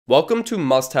Welcome to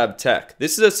Must Have Tech.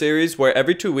 This is a series where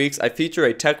every 2 weeks I feature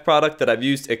a tech product that I've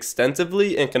used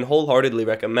extensively and can wholeheartedly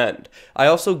recommend. I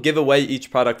also give away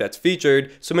each product that's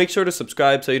featured, so make sure to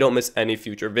subscribe so you don't miss any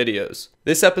future videos.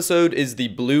 This episode is the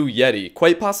Blue Yeti,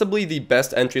 quite possibly the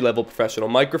best entry-level professional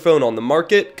microphone on the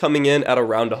market, coming in at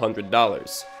around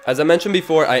 $100. As I mentioned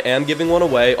before, I am giving one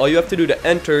away. All you have to do to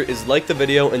enter is like the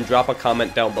video and drop a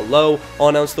comment down below. I'll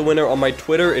announce the winner on my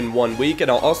Twitter in 1 week,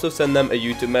 and I'll also send them a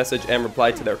YouTube message and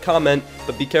reply to their comment,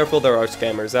 but be careful, there are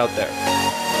scammers out there.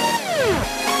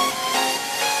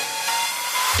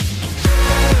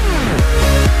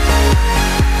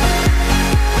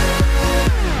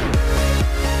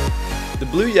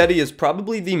 The Blue Yeti is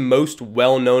probably the most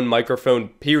well-known microphone,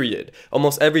 period.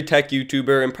 Almost every tech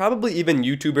YouTuber, and probably even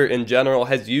YouTuber in general,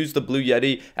 has used the Blue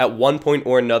Yeti at one point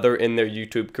or another in their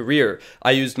YouTube career.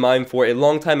 I used mine for a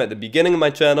long time at the beginning of my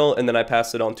channel, and then I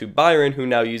passed it on to Byron, who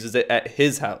now uses it at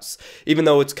his house. Even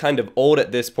though it's kind of old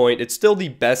at this point, it's still the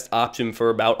best option for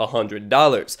about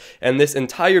 $100. And this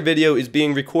entire video is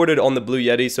being recorded on the Blue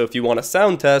Yeti, so if you want a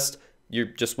sound test, you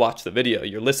just watch the video,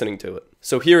 you're listening to it.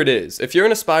 So here it is. If you're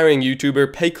an aspiring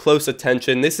YouTuber, pay close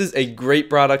attention. This is a great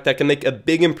product that can make a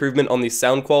big improvement on the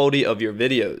sound quality of your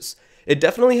videos. It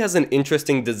definitely has an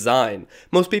interesting design.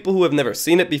 Most people who have never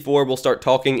seen it before will start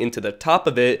talking into the top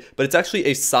of it, but it's actually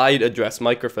a side address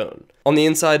microphone. On the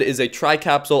inside is a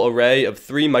tri-capsule array of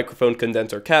 3 microphone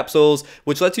condenser capsules,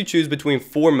 which lets you choose between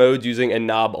 4 modes using a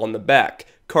knob on the back: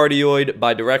 cardioid,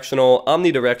 bidirectional,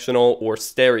 omnidirectional, or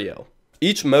stereo.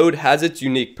 Each mode has its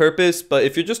unique purpose, but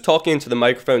if you're just talking into the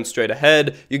microphone straight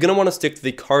ahead, you're going to want to stick to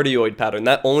the cardioid pattern.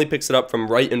 That only picks it up from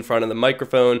right in front of the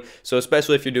microphone, so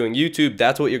especially if you're doing YouTube,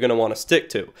 that's what you're going to want to stick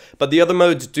to. But the other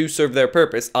modes do serve their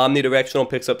purpose. Omnidirectional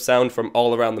picks up sound from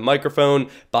all around the microphone.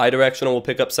 Bidirectional will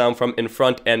pick up sound from in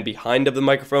front and behind of the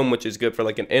microphone, which is good for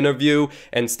like an interview.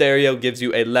 And stereo gives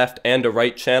you a left and a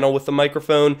right channel with the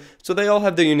microphone. So they all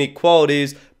have their unique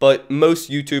qualities, but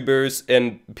most YouTubers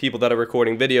and people that are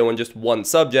recording video in just one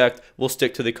subject will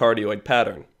stick to the cardioid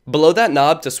pattern. Below that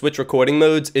knob to switch recording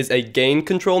modes is a gain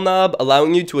control knob,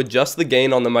 allowing you to adjust the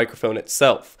gain on the microphone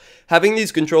itself. Having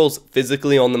these controls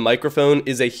physically on the microphone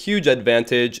is a huge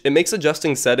advantage. It makes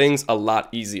adjusting settings a lot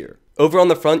easier. Over on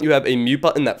the front, you have a mute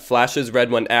button that flashes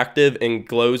red when active and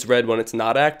glows red when it's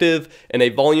not active, and a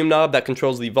volume knob that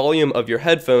controls the volume of your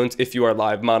headphones if you are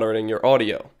live monitoring your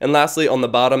audio. And lastly, on the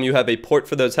bottom, you have a port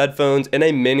for those headphones and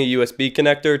a mini USB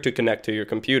connector to connect to your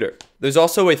computer. There's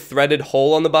also a threaded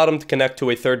hole on the bottom to connect to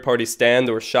a third-party stand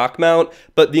or shock mount,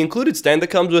 but the included stand that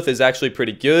comes with is actually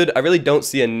pretty good. I really don't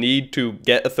see a need to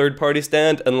get a third-party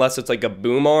stand unless it's like a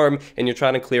boom arm and you're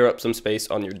trying to clear up some space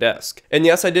on your desk. And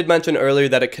yes, I did mention earlier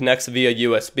that it connects via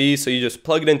USB, so you just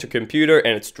plug it into your computer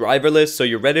and it's driverless, so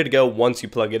you're ready to go once you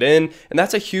plug it in, and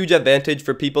that's a huge advantage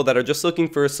for people that are just looking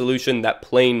for a solution that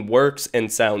plain works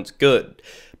and sounds good.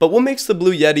 But what makes the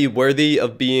Blue Yeti worthy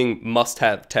of being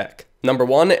must-have tech? Number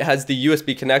 1, it has the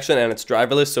USB connection and it's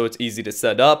driverless, so it's easy to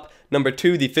set up. Number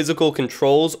 2, the physical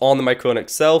controls on the microphone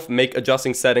itself make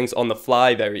adjusting settings on the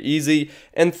fly very easy.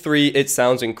 And 3, it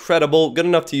sounds incredible, good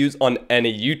enough to use on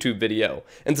any YouTube video.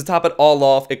 And to top it all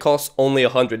off, it costs only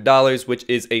 $100, which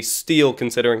is a steal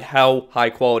considering how high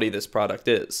quality this product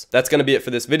is. That's going to be it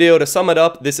for this video. To sum it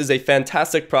up, this is a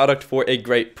fantastic product for a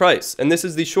great price. And this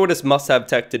is the shortest must-have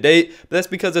tech to date, but that's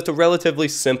because it's a relatively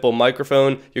simple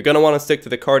microphone. You're going to want to stick to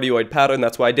the cardioid pattern.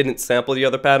 That's why I didn't sample the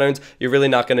other patterns. You're really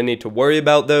not going to need to worry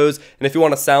about those. And if you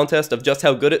want a sound test of just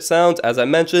how good it sounds, as I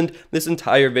mentioned, this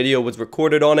entire video was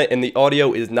recorded on it and the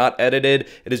audio is not edited.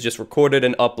 It is just recorded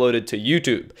and uploaded to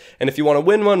YouTube. And if you want to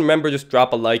win one, remember, just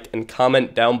drop a like and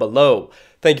comment down below.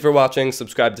 Thank you for watching,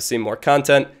 subscribe to see more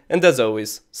content, and as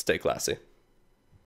always, stay classy.